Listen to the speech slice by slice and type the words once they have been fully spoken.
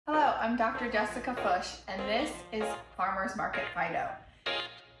I'm Dr. Jessica Fush, and this is Farmers Market Fido.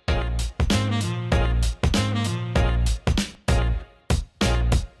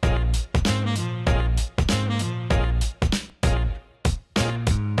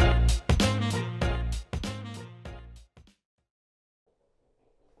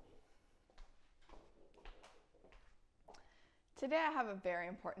 Today I have a very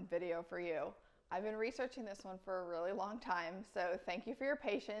important video for you. I've been researching this one for a really long time, so thank you for your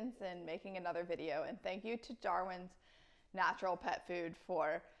patience in making another video, and thank you to Darwin's Natural Pet Food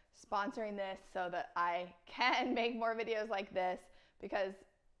for sponsoring this so that I can make more videos like this, because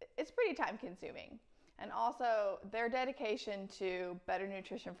it's pretty time consuming. And also their dedication to better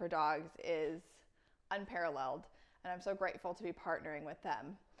nutrition for dogs is unparalleled, and I'm so grateful to be partnering with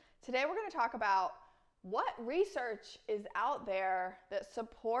them. Today we're going to talk about what research is out there that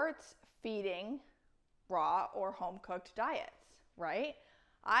supports feeding raw or home-cooked diets, right?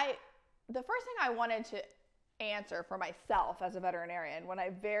 The first thing I wanted to answer for myself as a veterinarian when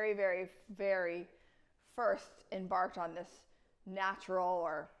I very first embarked on this natural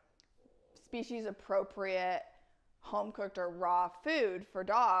or species-appropriate home-cooked or raw food for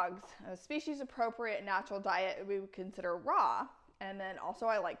dogs, a species-appropriate natural diet we would consider raw, and then also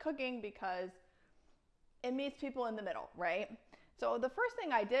I like cooking because it meets people in the middle, right? So the first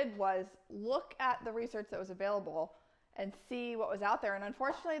thing I did was look at the research that was available and see what was out there, and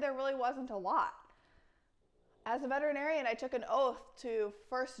unfortunately there really wasn't a lot. As a veterinarian, I took an oath to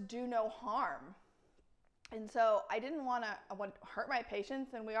first do no harm. And so I didn't want to hurt my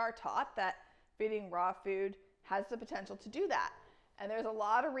patients, and we are taught that feeding raw food has the potential to do that. And there's a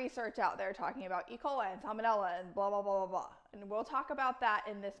lot of research out there talking about E. coli and salmonella and blah, blah, blah, blah, blah. And we'll talk about that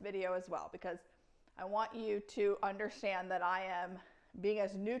in this video as well, because I want you to understand that I am being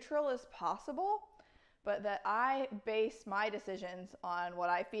as neutral as possible, but that I base my decisions on what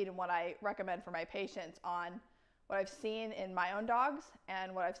I feed and what I recommend for my patients on what I've seen in my own dogs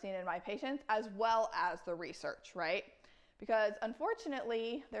and what I've seen in my patients, as well as the research, right? Because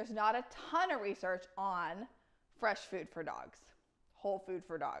unfortunately, there's not a ton of research on fresh food for dogs, whole food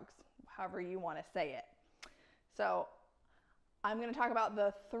for dogs, however you want to say it. So I'm going to talk about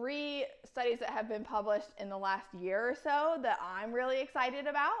the 3 studies that have been published in the last year or so that I'm really excited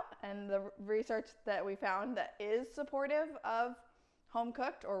about, and the research that we found that is supportive of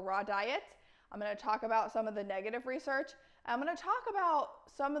home-cooked or raw diets. I'm going to talk about some of the negative research. I'm going to talk about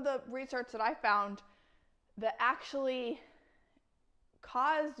some of the research that I found that actually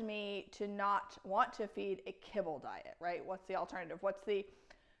caused me to not want to feed a kibble diet, right? What's the alternative? What's the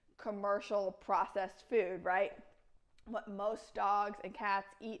commercial processed food, right? What most dogs and cats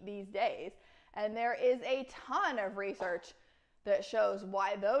eat these days. And there is a ton of research that shows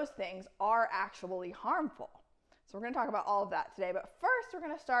why those things are actually harmful. So we're going to talk about all of that today. But first, we're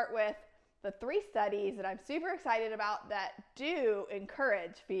going to start with the 3 studies that I'm super excited about that do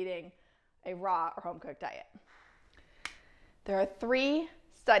encourage feeding a raw or home-cooked diet. There are 3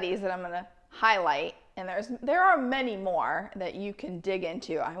 studies that I'm going to highlight, and there are many more that you can dig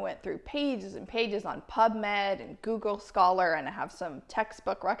into. I went through pages and pages on PubMed and Google Scholar, and I have some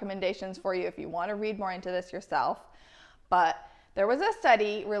textbook recommendations for you if you want to read more into this yourself. But there was a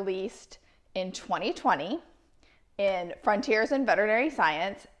study released in 2020 in Frontiers in Veterinary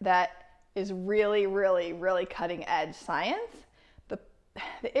Science that is really cutting edge science.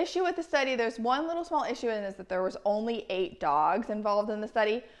 The issue with the study, there's one little small issue, and is that there was only 8 dogs involved in the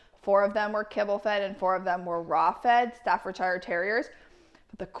study. 4 of them were kibble fed and 4 of them were raw fed Staffordshire Terriers.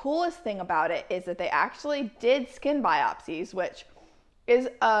 But the coolest thing about it is that they actually did skin biopsies, which is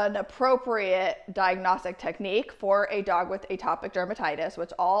an appropriate diagnostic technique for a dog with atopic dermatitis,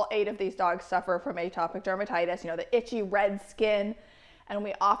 which all 8 of these dogs suffer from atopic dermatitis, the itchy red skin. And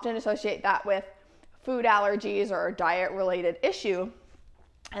we often associate that with food allergies or a diet-related issue.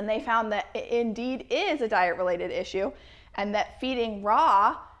 And they found that it indeed is a diet-related issue, and that feeding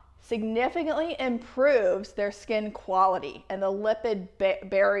raw significantly improves their skin quality and the lipid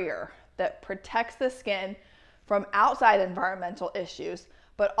barrier that protects the skin from outside environmental issues,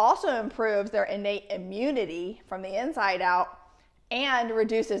 but also improves their innate immunity from the inside out and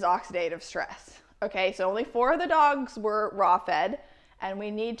reduces oxidative stress. Okay, so only 4 of the dogs were raw fed, and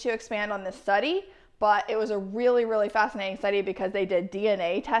we need to expand on this study, but it was a really fascinating study because they did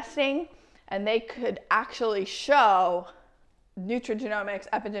DNA testing, and they could actually show nutrigenomics,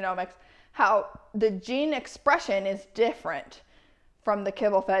 epigenomics, how the gene expression is different from the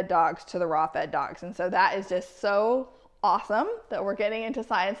kibble-fed dogs to the raw-fed dogs. And so that is just so awesome that we're getting into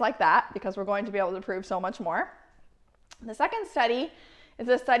science like that, because we're going to be able to prove so much more. The second study is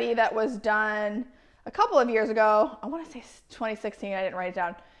a study that was done a couple of years ago. I want to say 2016, I didn't write it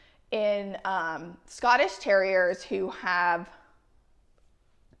down, in Scottish Terriers who have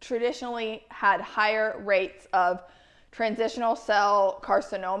traditionally had higher rates of transitional cell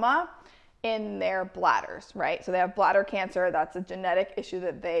carcinoma in their bladders, right? So they have bladder cancer. That's a genetic issue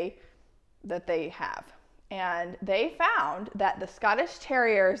that they have. And they found that the Scottish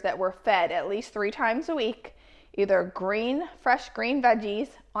Terriers that were fed at least 3 times a week, either fresh green veggies,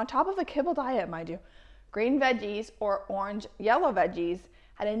 on top of a kibble diet, mind you, green veggies or orange yellow veggies,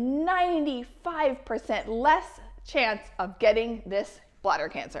 had a 95% less chance of getting this bladder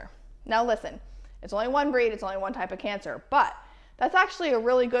cancer. Now listen, it's only one breed, it's only one type of cancer, but that's actually a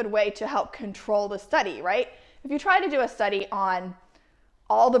really good way to help control the study, right? If you try to do a study on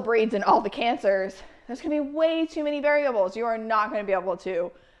all the breeds and all the cancers, there's going to be way too many variables. You are not going to be able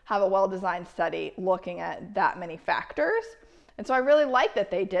to have a well-designed study looking at that many factors. And so I really like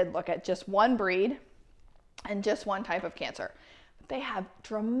that they did look at just one breed and just one type of cancer. They have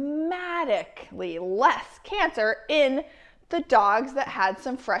dramatically less cancer in the dogs that had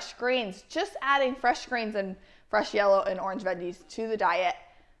some fresh greens. Just adding fresh greens and fresh yellow and orange veggies to the diet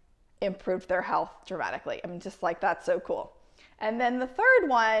improved their health dramatically. I mean, just like, that's so cool. And then the third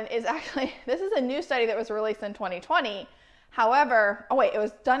one is actually, this is a new study that was released in 2020. However, it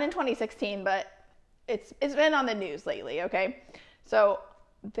was done in 2016, but it's been on the news lately, okay? So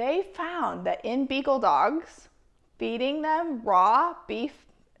they found that in beagle dogs, feeding them raw beef,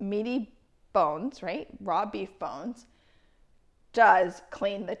 meaty bones, right? Raw beef bones, does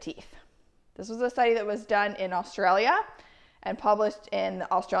clean the teeth. This was a study that was done in Australia and published in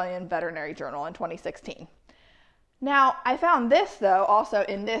the Australian Veterinary Journal in 2016. Now, I found this though also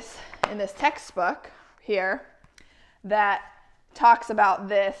in this textbook here that talks about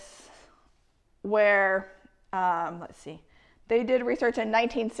this, where let's see, they did research in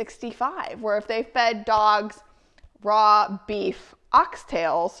 1965 where if they fed dogs raw beef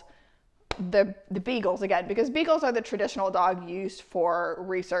oxtails, the beagles, again, because beagles are the traditional dog used for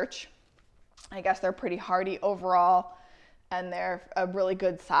research. I guess they're pretty hardy overall and they're a really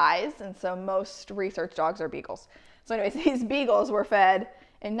good size, and so most research dogs are beagles. So anyways, these beagles were fed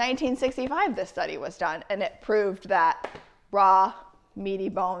in 1965. This study was done, and it proved that raw meaty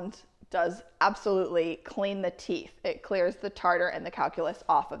bones does absolutely clean the teeth. It clears the tartar and the calculus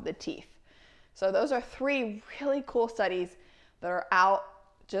off of the teeth. So those are 3 really cool studies that are out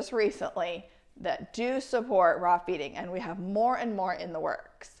just recently that do support raw feeding, and we have more and more in the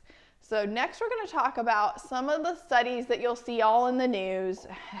works. So next we're going to talk about some of the studies that you'll see all in the news.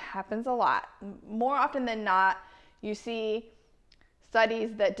 It happens a lot. More often than not, you see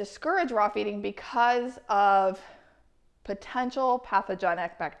studies that discourage raw feeding because of potential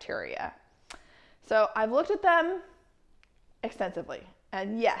pathogenic bacteria. So I've looked at them extensively,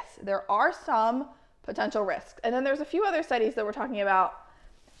 and yes, there are some potential risks. And then there's a few other studies that we're talking about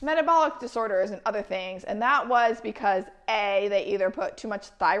metabolic disorders and other things, and that was because they either put too much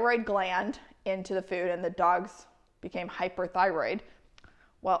thyroid gland into the food and the dogs became hyperthyroid.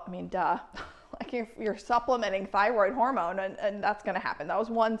 Well, I mean, duh. Like you're supplementing thyroid hormone, and that's going to happen. That was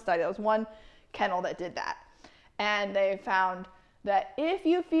one study. That was one kennel that did that. And they found that if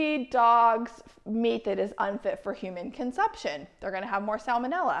you feed dogs meat that is unfit for human consumption, they're going to have more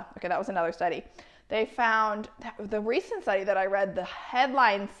salmonella. Okay, that was another study. They found that the recent study that I read, the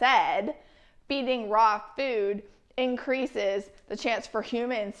headline said, feeding raw food increases the chance for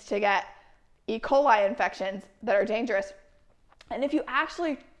humans to get E. coli infections that are dangerous. And if you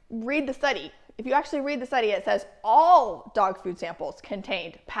actually read the study, it says all dog food samples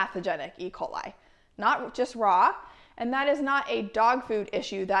contained pathogenic E. coli, not just raw. And that is not a dog food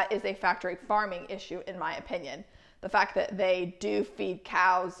issue. That is a factory farming issue, in my opinion. The fact that they do feed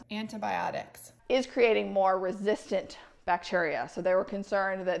cows antibiotics is creating more resistant bacteria. So they were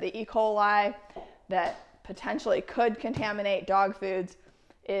concerned that the E. coli that potentially could contaminate dog foods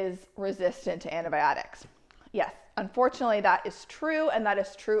is resistant to antibiotics. Yes, unfortunately that is true, and that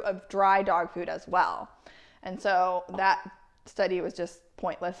is true of dry dog food as well. And so that study was just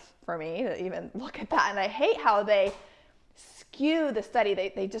pointless for me to even look at that. And I hate how they skew the study.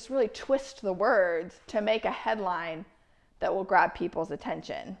 They just really twist the words to make a headline that will grab people's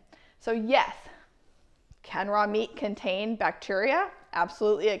attention. So yes, can raw meat contain bacteria?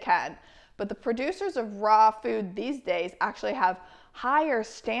 Absolutely it can. But the producers of raw food these days actually have higher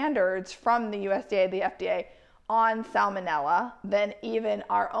standards from the USDA, the FDA, on salmonella than even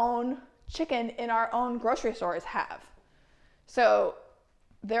our own chicken in our own grocery stores have. So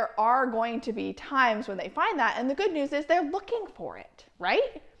there are going to be times when they find that, and the good news is they're looking for it,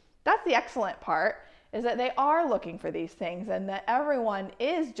 right? That's the excellent part, is that they are looking for these things and that everyone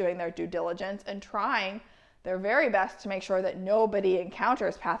is doing their due diligence and trying their very best to make sure that nobody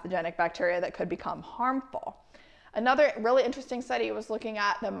encounters pathogenic bacteria that could become harmful. Another really interesting study was looking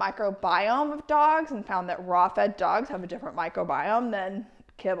at the microbiome of dogs and found that raw-fed dogs have a different microbiome than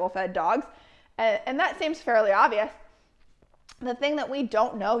kibble-fed dogs. And that seems fairly obvious. The thing that we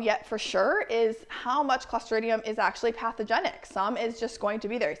don't know yet for sure is how much Clostridium is actually pathogenic. Some is just going to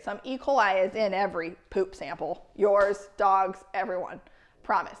be there. Some E. coli is in every poop sample. Yours, dogs, everyone.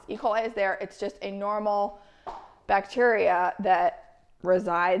 Promise. E. coli is there. It's just a normal bacteria that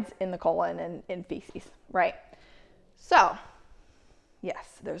resides in the colon and in feces, right? So,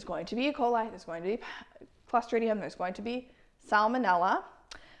 yes, there's going to be E. coli, there's going to be Clostridium, there's going to be Salmonella,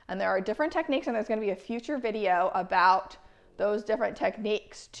 and there are different techniques, and there's going to be a future video about those different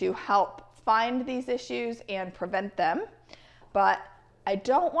techniques to help find these issues and prevent them. But I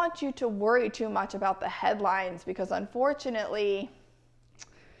don't want you to worry too much about the headlines because unfortunately,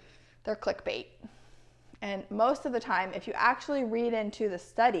 they're clickbait. And most of the time, if you actually read into the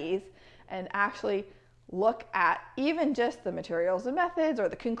studies and actually look at even just the materials and methods or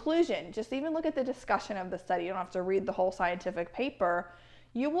the conclusion, just even look at the discussion of the study, you don't have to read the whole scientific paper,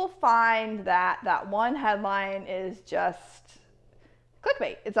 you will find that that one headline is just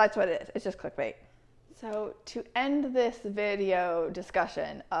clickbait. That's what it is. It's just clickbait. So to end this video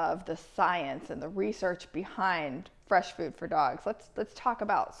discussion of the science and the research behind fresh food for dogs, let's talk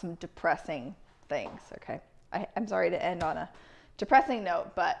about some depressing things, okay? I'm sorry to end on a depressing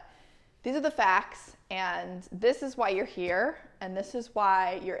note, but these are the facts, and this is why you're here, and this is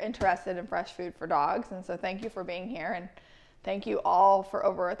why you're interested in fresh food for dogs. And so thank you for being here, and thank you all for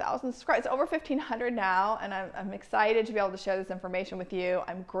over 1,000 subscribers. It's over 1,500 now, and I'm excited to be able to share this information with you.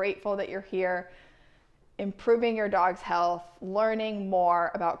 I'm grateful that you're here, improving your dog's health, learning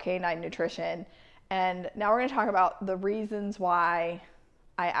more about canine nutrition. And now we're going to talk about the reasons why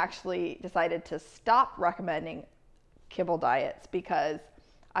I actually decided to stop recommending kibble diets, because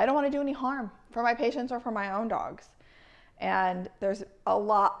I don't want to do any harm for my patients or for my own dogs. And there's a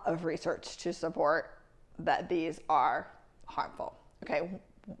lot of research to support that these are harmful. Okay,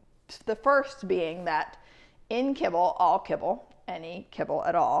 the first being that in kibble, all kibble, any kibble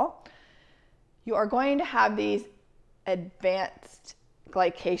at all, you are going to have these advanced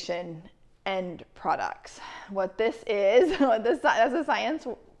glycation end products. What this is, that's a science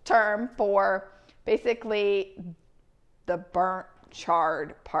term for basically the burnt,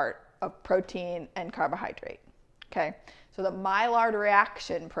 charred part of protein and carbohydrate. Okay, so the Maillard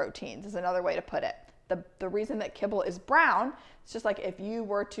reaction proteins is another way to put it. The reason that kibble is brown, it's just like if you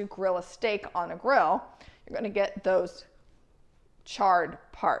were to grill a steak on a grill, you're going to get those charred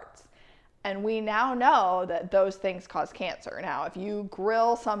parts. And we now know that those things cause cancer. Now, if you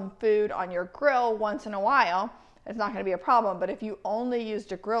grill some food on your grill once in a while, it's not going to be a problem. But if you only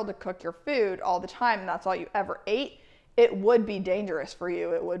used a grill to cook your food all the time and that's all you ever ate, it would be dangerous for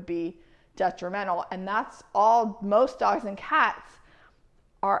you. It would be detrimental. And that's all most dogs and cats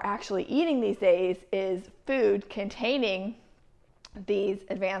are actually eating these days, is food containing these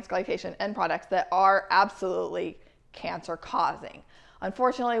advanced glycation end products that are absolutely cancer causing.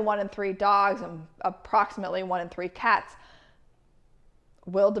 Unfortunately, 1 in 3 dogs and approximately 1 in 3 cats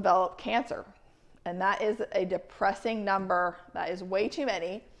will develop cancer. And that is a depressing number. That is way too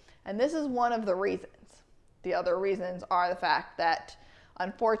many. And this is one of the reasons. The other reasons are the fact that,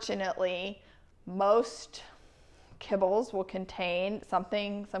 unfortunately, most kibbles will contain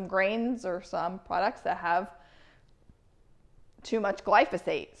some grains or some products that have too much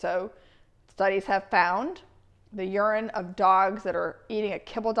glyphosate. So studies have found the urine of dogs that are eating a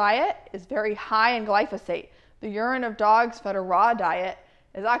kibble diet is very high in glyphosate. The urine of dogs fed a raw diet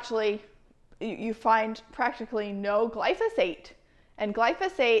is actually, you find practically no glyphosate. And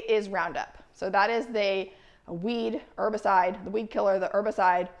glyphosate is Roundup. So that is the weed herbicide, the weed killer, the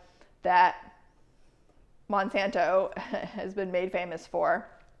herbicide that Monsanto has been made famous for.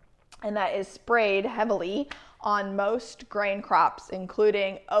 And that is sprayed heavily on most grain crops,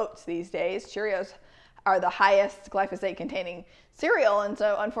 including oats these days. Cheerios are the highest glyphosate containing cereal, and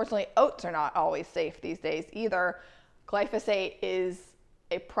so unfortunately oats are not always safe these days either. Glyphosate is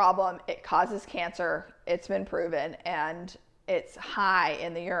a problem. It causes cancer. It's been proven, and it's high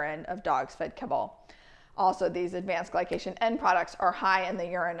in the urine of dogs fed kibble. Also, these advanced glycation end products are high in the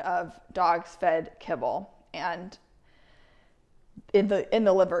urine of dogs fed kibble and in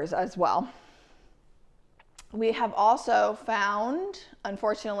the livers as well. We have also found,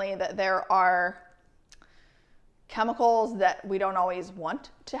 unfortunately, that there are chemicals that we don't always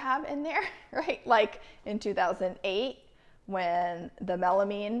want to have in there, right? Like in 2008, when the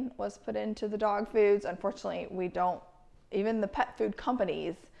melamine was put into the dog foods, unfortunately, even the pet food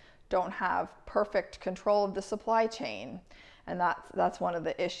companies don't have perfect control of the supply chain. And that's one of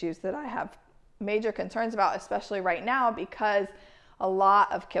the issues that I have major concerns about, especially right now, because a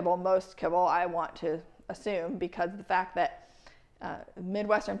lot of kibble, most kibble, I want to assume, because of the fact that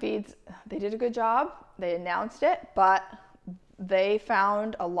Midwestern Feeds, they did a good job. They announced it, but they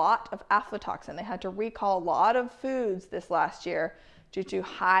found a lot of aflatoxin. They had to recall a lot of foods this last year due to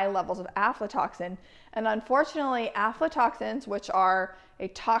high levels of aflatoxin. And unfortunately, aflatoxins, which are a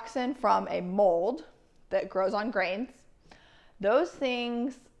toxin from a mold that grows on grains, those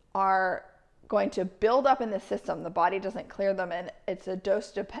things are going to build up in the system. The body doesn't clear them, and it's a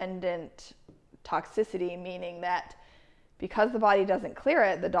dose-dependent toxicity, meaning that because the body doesn't clear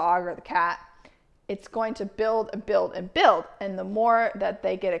it, the dog or the cat, it's going to build and build and build. And the more that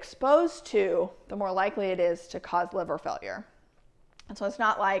they get exposed to, the more likely it is to cause liver failure. And so it's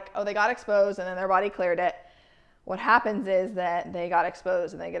not like, oh, they got exposed and then their body cleared it. What happens is that they got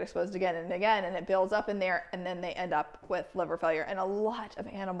exposed and they get exposed again and again, and it builds up in there, and then they end up with liver failure. And a lot of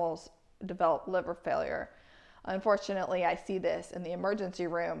animals develop liver failure. Unfortunately, I see this in the emergency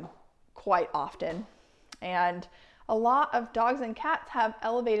room quite often. And a lot of dogs and cats have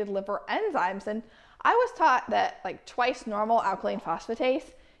elevated liver enzymes. And I was taught that like twice normal alkaline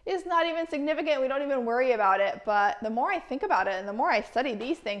phosphatase is not even significant. We don't even worry about it. But the more I think about it and the more I study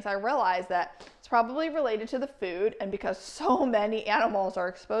these things, I realize that it's probably related to the food. And because so many animals are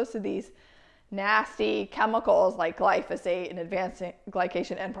exposed to these nasty chemicals like glyphosate and advanced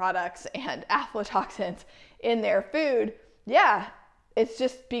glycation end products and aflatoxins in their food, yeah, it's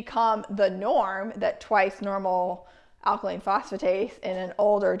just become the norm that twice normal alkaline phosphatase in an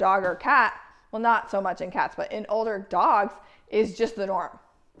older dog or cat, well, not so much in cats, but in older dogs, is just the norm.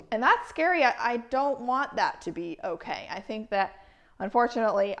 And that's scary. I don't want that to be okay. I think that,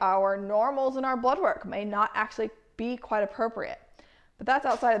 unfortunately, our normals in our blood work may not actually be quite appropriate. But that's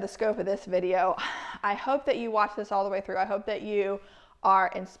outside of the scope of this video. I hope that you watch this all the way through. I hope that you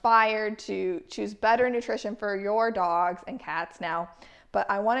are inspired to choose better nutrition for your dogs and cats now. But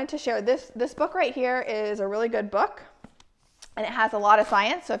I wanted to share this book right here is a really good book, and it has a lot of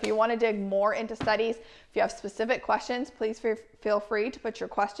science. So if you want to dig more into studies, if you have specific questions, please feel free to put your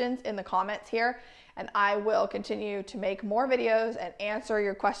questions in the comments here, and I will continue to make more videos and answer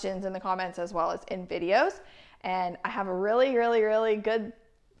your questions in the comments as well as in videos. And I have a really, really, really good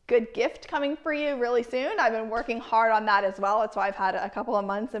gift coming for you really soon. I've been working hard on that as well. That's why I've had a couple of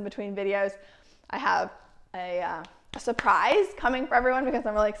months in between videos. I have a surprise coming for everyone because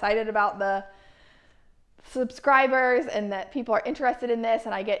I'm really excited about the subscribers and that people are interested in this.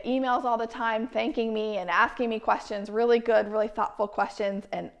 And I get emails all the time thanking me and asking me questions, really good, really thoughtful questions.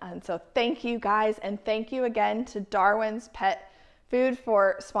 And so thank you guys. And thank you again to Darwin's Pet Food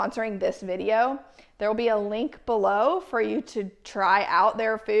for sponsoring this video. There will be a link below for you to try out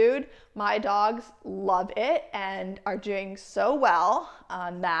their food. My dogs love it and are doing so well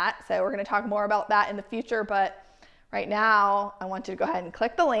on that. So we're going to talk more about that in the future. But right now, I want you to go ahead and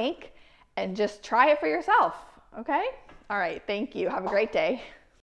click the link and just try it for yourself. Okay? All right. Thank you. Have a great day.